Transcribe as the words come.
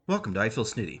Welcome to I Feel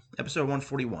Snitty, episode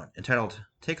 141, entitled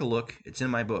Take a Look, It's in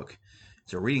My Book.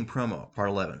 It's a reading promo, part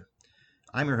 11.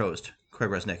 I'm your host, Craig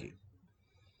Rosnecki.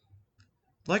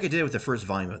 Like I did with the first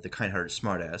volume of The Kind-Hearted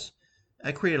Smartass,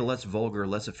 I created a less vulgar,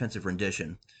 less offensive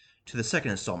rendition to the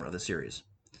second installment of the series.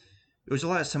 It was the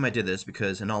last time I did this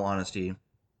because, in all honesty,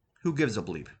 who gives a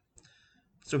bleep?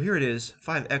 So here it is,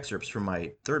 5 excerpts from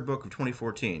my third book of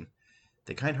 2014,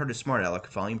 The Kind-Hearted Smart Aleck,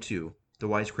 Volume 2, The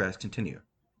Wisecracks Continue.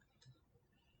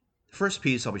 The first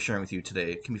piece I'll be sharing with you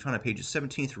today can be found on pages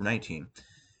 17 through 19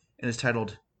 and is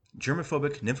titled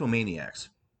Germophobic Nymphomaniacs.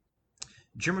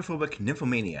 Germophobic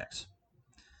Nymphomaniacs.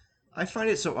 I find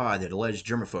it so odd that alleged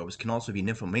germophobes can also be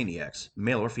nymphomaniacs,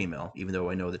 male or female, even though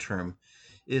I know the term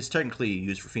is technically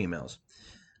used for females.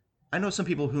 I know some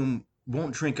people whom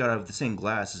won't drink out of the same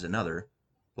glass as another,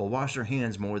 will wash their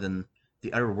hands more than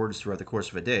the utter words throughout the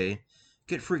course of a day,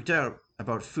 get freaked out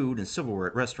about food and silverware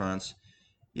at restaurants,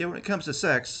 yet when it comes to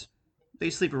sex, they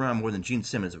sleep around more than Gene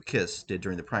Simmons of Kiss did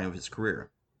during the prime of his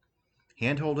career.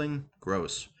 Hand-holding?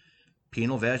 Gross.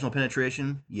 Penal vaginal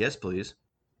penetration? Yes, please.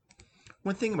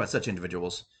 When thinking about such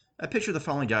individuals, I picture the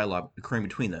following dialogue occurring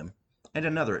between them, and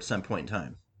another at some point in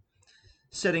time.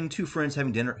 Setting: two friends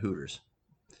having dinner at Hooters.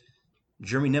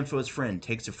 Jeremy Nympho's friend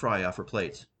takes a fry off her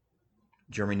plate.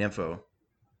 Jeremy Nympho: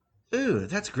 Ooh,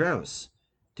 that's gross.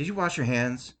 Did you wash your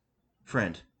hands?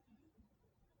 Friend: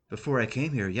 Before I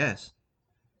came here, yes.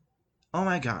 Oh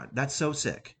my god, that's so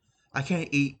sick. I can't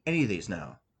eat any of these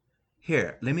now.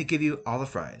 Here, let me give you all the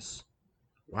fries.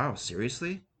 Wow,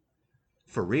 seriously?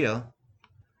 For real?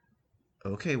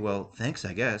 Okay, well, thanks,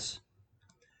 I guess.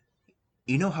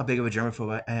 You know how big of a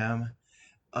germaphobe I am?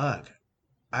 Ugh,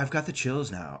 I've got the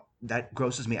chills now. That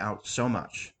grosses me out so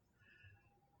much.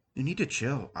 You need to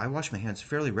chill. I wash my hands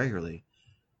fairly regularly.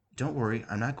 Don't worry,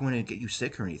 I'm not going to get you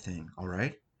sick or anything,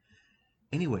 alright?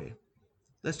 Anyway,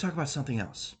 let's talk about something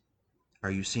else. Are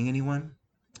you seeing anyone?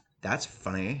 That's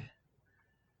funny.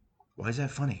 Why is that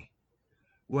funny?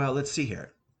 Well, let's see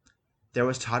here. There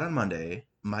was Todd on Monday,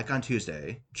 Mike on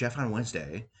Tuesday, Jeff on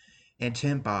Wednesday, and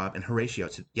Tim, Bob, and Horatio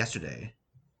yesterday.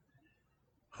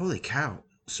 Holy cow.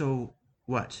 So,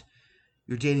 what?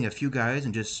 You're dating a few guys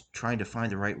and just trying to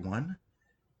find the right one?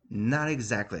 Not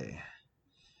exactly.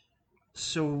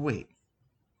 So, wait.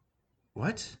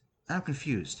 What? I'm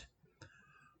confused.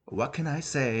 What can I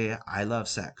say? I love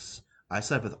sex. I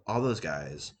slept with all those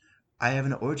guys. I have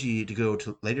an orgy to go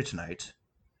to later tonight.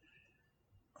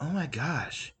 Oh my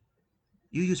gosh.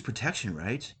 You use protection,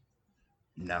 right?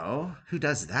 No. Who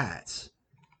does that?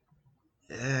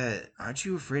 Aren't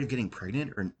you afraid of getting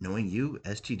pregnant or knowing you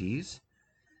STDs?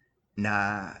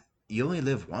 Nah, you only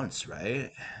live once,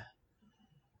 right?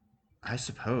 I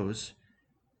suppose.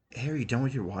 Hey, are you done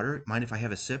with your water? Mind if I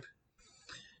have a sip?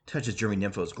 Touches Jeremy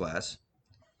Nympho's glass.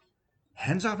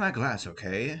 Hands off my glass,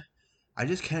 okay? I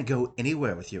just can't go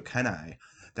anywhere with you, can I?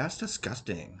 That's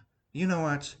disgusting. You know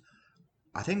what?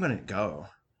 I think I'm gonna go.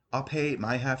 I'll pay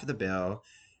my half of the bill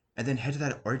and then head to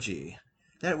that orgy.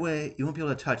 That way, you won't be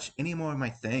able to touch any more of my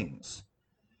things.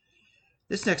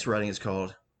 This next writing is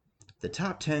called The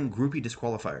Top 10 Groupie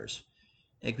Disqualifiers,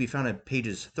 and it can be found on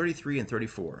pages 33 and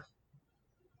 34.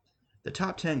 The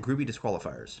Top 10 Groupie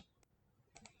Disqualifiers.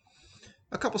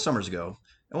 A couple summers ago,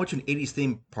 I went to an 80s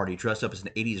theme party dressed up as an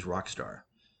 80s rock star.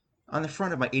 On the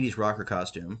front of my 80s rocker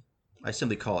costume, I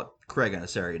simply call it Craig on a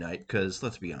Saturday night, because,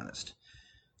 let's be honest,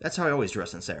 that's how I always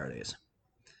dress on Saturdays,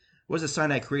 was a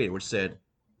sign I created which said,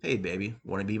 Hey baby,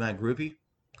 wanna be my groupie?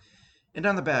 And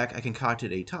on the back, I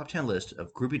concocted a top 10 list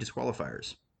of groupie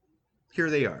disqualifiers. Here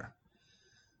they are.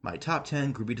 My top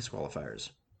 10 groupie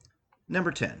disqualifiers.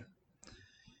 Number 10.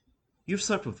 You've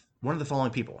slept with one of the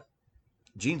following people: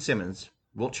 Gene Simmons,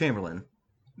 Wilt Chamberlain,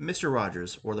 Mr.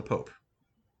 Rogers, or the Pope.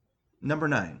 Number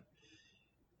 9.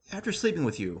 After sleeping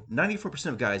with you, 94%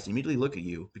 of guys immediately look at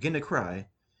you, begin to cry,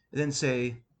 and then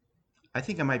say, I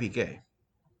think I might be gay.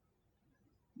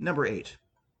 Number 8.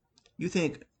 You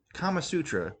think Kama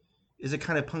Sutra is a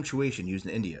kind of punctuation used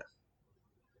in India.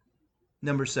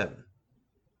 Number 7.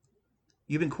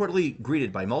 You've been cordially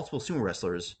greeted by multiple sumo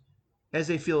wrestlers as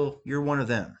they feel you're one of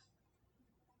them.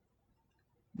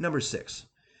 Number 6.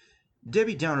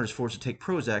 Debbie Downer is forced to take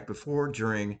Prozac before,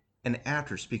 during, and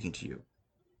after speaking to you.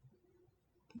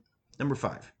 Number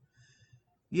 5.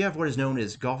 You have what is known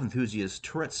as golf enthusiast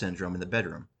Tourette syndrome in the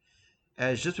bedroom,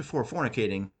 as just before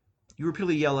fornicating, you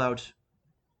repeatedly yell out,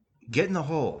 Get in the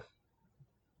hole.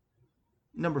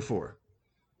 Number 4.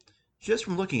 Just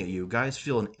from looking at you, guys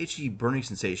feel an itchy, burning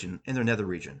sensation in their nether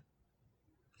region.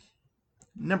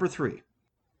 Number 3.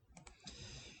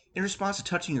 In response to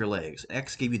touching your legs,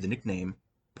 X gave you the nickname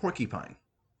Porcupine.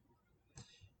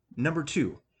 Number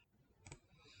 2.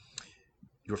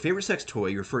 Your favorite sex toy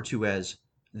you refer to as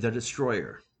the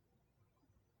Destroyer.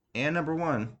 And number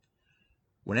 1,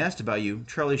 when asked about you,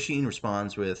 Charlie Sheen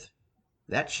responds with,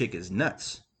 "That chick is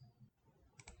nuts."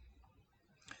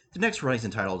 The next writing is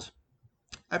entitled,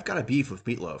 "I've Got a Beef with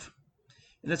Meatloaf,"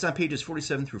 and it's on pages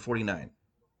 47 through 49.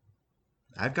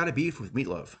 I've got a beef with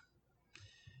Meatloaf.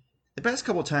 The past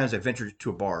couple of times I've ventured to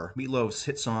a bar, Meatloaf's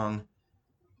hit song,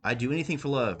 "I'd Do Anything for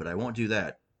Love, But I Won't Do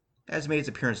That," has made its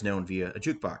appearance known via a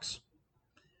jukebox.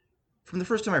 From the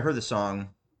first time I heard the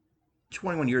song,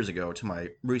 21 years ago, to my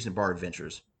recent bar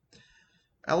adventures,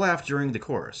 I laughed during the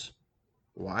chorus.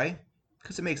 Why?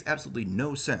 Because it makes absolutely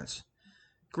no sense.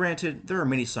 Granted, there are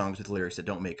many songs with lyrics that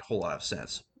don't make a whole lot of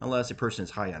sense, unless a person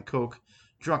is high on coke,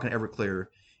 drunk on Everclear,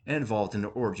 and involved in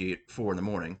an orgy at 4 in the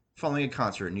morning, following a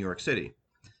concert in New York City.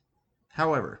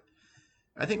 However,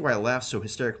 I think why I laugh so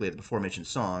hysterically at the before-mentioned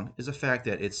song is the fact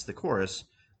that it's the chorus,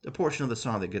 the portion of the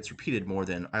song that gets repeated more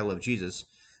than "I Love Jesus"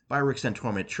 by Rick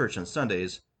Santorum at church on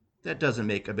Sundays, that doesn't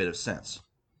make a bit of sense.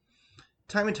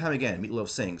 Time and time again, Meatloaf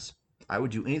sings, "I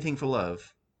would do anything for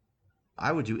love.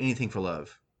 I would do anything for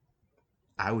love.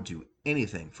 I would do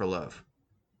anything for love.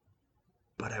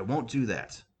 But I won't do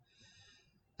that."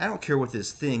 I don't care what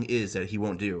this thing is that he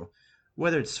won't do.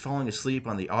 Whether it's falling asleep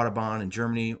on the Autobahn in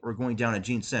Germany or going down on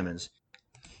Gene Simmons,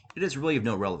 it is really of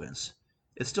no relevance.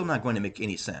 It's still not going to make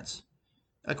any sense.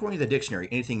 According to the dictionary,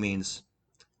 anything means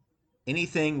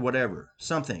anything, whatever,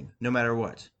 something, no matter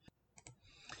what.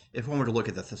 If one were to look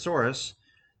at the thesaurus,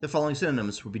 the following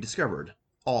synonyms would be discovered: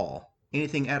 all,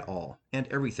 anything at all, and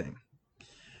everything.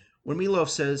 When Meatloaf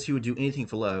says he would do anything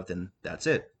for love, then that's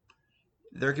it.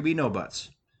 There could be no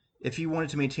buts. If he wanted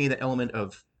to maintain that element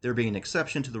of there being an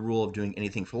exception to the rule of doing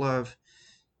anything for love,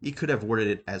 he could have worded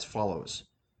it as follows: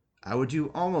 "I would do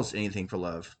almost anything for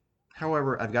love.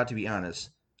 However, I've got to be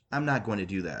honest, I'm not going to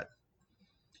do that."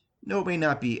 No, it may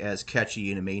not be as catchy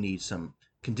and it may need some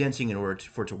condensing in order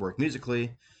for it to work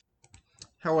musically.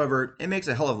 However, it makes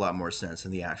a hell of a lot more sense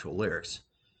than the actual lyrics.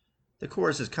 The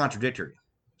chorus is contradictory.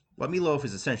 What Meatloaf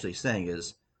is essentially saying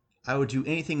is, "I would do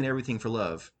anything and everything for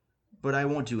love, but I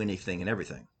won't do anything and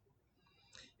everything."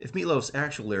 If Meatloaf's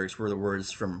actual lyrics were the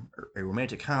words from a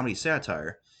romantic comedy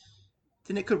satire,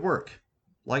 then it could work.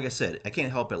 Like I said, I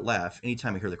can't help but laugh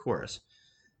anytime I hear the chorus.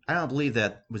 I don't believe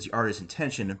that was the artist's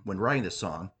intention when writing this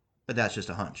song, but that's just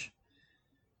a hunch.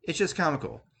 It's just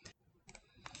comical.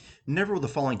 Never will the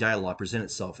following dialogue present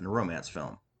itself in a romance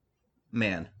film.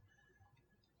 Man,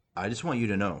 I just want you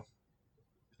to know,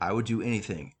 I would do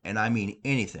anything, and I mean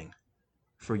anything,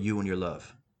 for you and your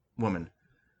love. Woman,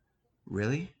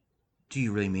 really? Do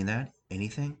you really mean that?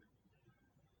 Anything?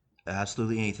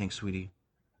 Absolutely anything, sweetie.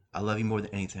 I love you more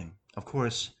than anything. Of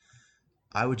course,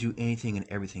 I would do anything and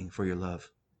everything for your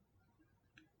love.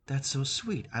 That's so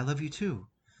sweet. I love you too.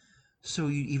 So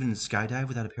you'd even skydive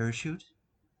without a parachute?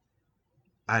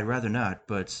 I'd rather not,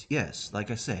 but yes, like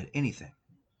I said, anything.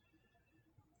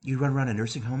 You'd run around a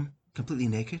nursing home completely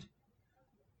naked?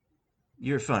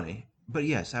 You're funny, but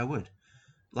yes, I would.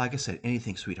 Like I said,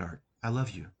 anything, sweetheart. I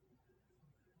love you.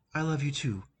 I love you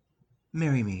too.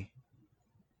 Marry me.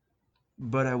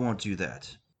 But I won't do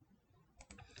that.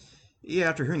 Yeah,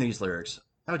 after hearing these lyrics,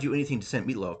 I would do anything to send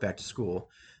Meatloaf back to school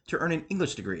to earn an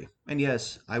English degree. And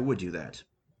yes, I would do that.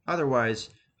 Otherwise,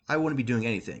 I wouldn't be doing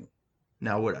anything.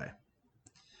 Now would I?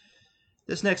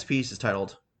 This next piece is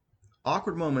titled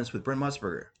 "Awkward Moments with Brent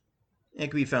Musburger,"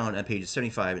 and can be found on pages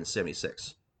 75 and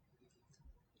 76.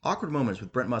 Awkward moments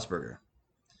with Brent Musburger.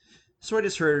 So I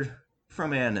just heard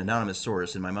from an anonymous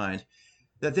source in my mind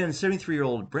that then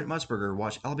 73-year-old Brent Musburger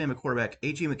watched Alabama quarterback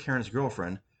A.J. McCarron's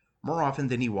girlfriend more often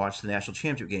than he watched the national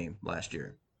championship game last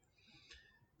year.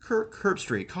 Kirk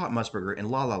Herbstreit caught Musburger in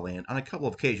La La Land on a couple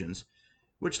of occasions,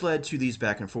 which led to these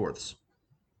back and forths.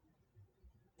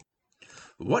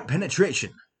 "What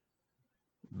penetration!"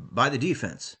 "By the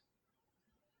defense."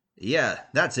 "Yeah,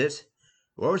 that's it.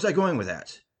 Where was I going with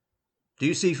that? Do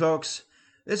you see, folks?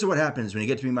 This is what happens when you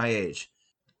get to be my age.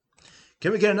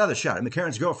 Can we get another shot at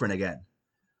McCarron's girlfriend again?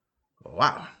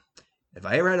 Wow. If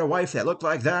I ever had a wife that looked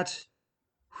like that.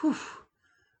 Whew.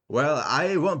 Well,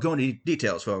 I won't go into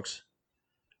details, folks.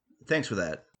 Thanks for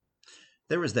that."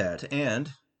 There was that,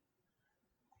 and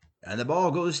the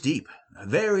ball goes deep,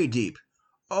 very deep.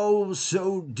 Oh,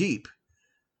 so deep.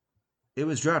 It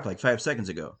was dropped like 5 seconds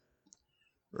ago.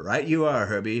 Right you are,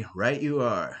 Herbie, right you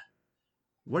are.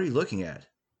 What are you looking at?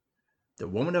 The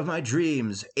woman of my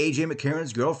dreams, A.J.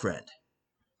 McCarron's girlfriend.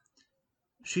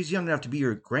 She's young enough to be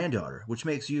your granddaughter, which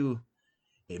makes you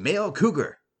a male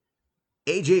cougar.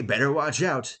 A.J. better watch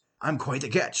out. I'm quite the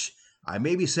catch. I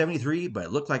may be 73, but I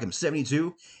look like I'm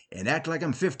 72 and act like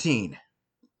I'm 15.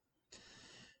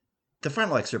 The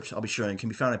final excerpt I'll be showing can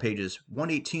be found on pages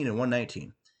 118 and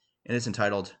 119, and it's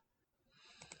entitled,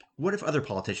 What If Other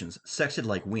Politicians Sexted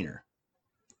Like Wiener?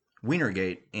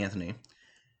 Wienergate, Anthony,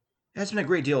 has been a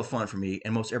great deal of fun for me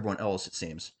and most everyone else, it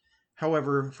seems.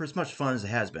 However, for as much fun as it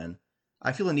has been,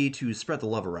 I feel a need to spread the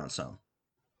love around some.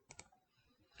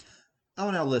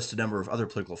 I'll now list a number of other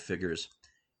political figures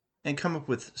and come up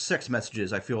with sex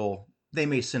messages I feel they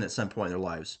may send at some point in their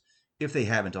lives, if they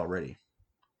haven't already.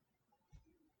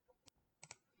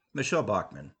 Michelle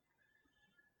Bachmann.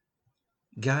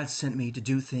 God sent me to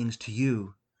do things to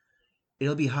you.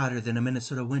 It'll be hotter than a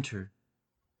Minnesota winter.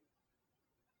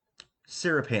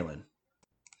 Sarah Palin.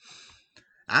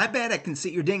 I bet I can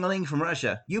see your ding-a-ling from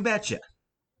Russia. You betcha.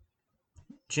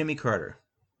 Jimmy Carter.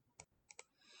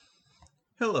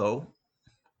 Hello.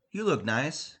 You look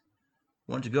nice.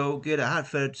 Want to go get a hot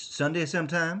fudge sundae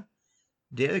sometime?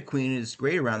 Dairy Queen is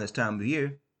great around this time of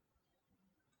year.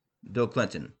 Bill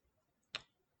Clinton.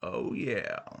 Oh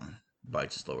yeah.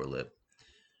 Bites his lower lip.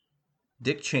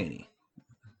 Dick Cheney.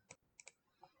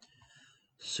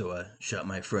 So I shot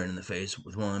my friend in the face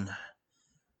with one.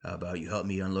 How about you help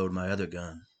me unload my other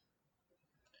gun?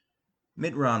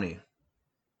 Mitt Romney.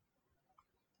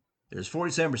 There's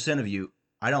 47% of you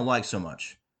I don't like so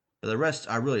much, but the rest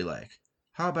I really like.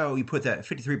 How about we put that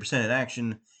 53% in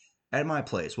action at my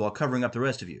place while covering up the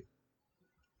rest of you?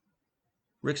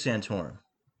 Rick Santorum.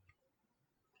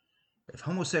 If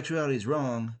homosexuality is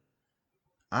wrong,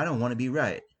 I don't want to be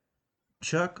right.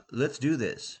 Chuck, let's do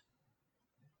this.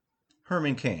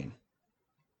 Herman Cain.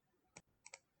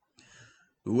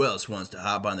 Who else wants to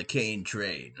hop on the Cain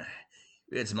train?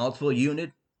 It's multiple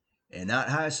unit and not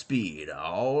high speed.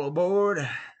 All aboard.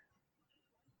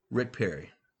 Rick Perry.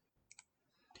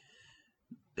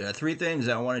 There are 3 things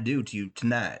I want to do to you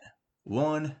tonight.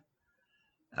 1,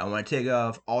 I want to take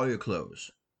off all your clothes.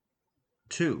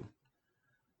 2,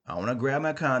 I want to grab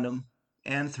my condom.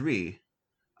 And 3,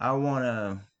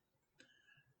 I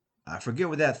forget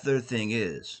what that third thing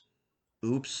is.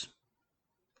 Oops.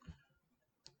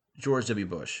 George W.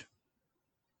 Bush.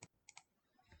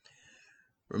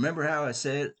 Remember how I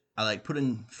said I like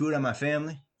putting food on my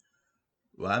family?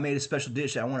 Well, I made a special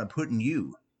dish I want to put in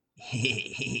you.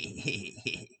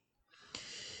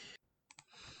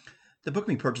 The book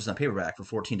can be purchased on paperback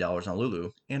for $14 on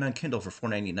Lulu and on Kindle for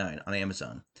 $4.99 on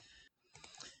Amazon.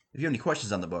 If you have any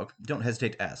questions on the book, don't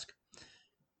hesitate to ask.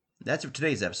 That's it for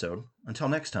today's episode. Until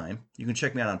next time, you can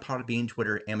check me out on Podbean,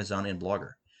 Twitter, Amazon, and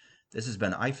Blogger. This has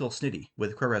been I Feel Snitty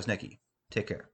with Craig Rosnicki. Take care.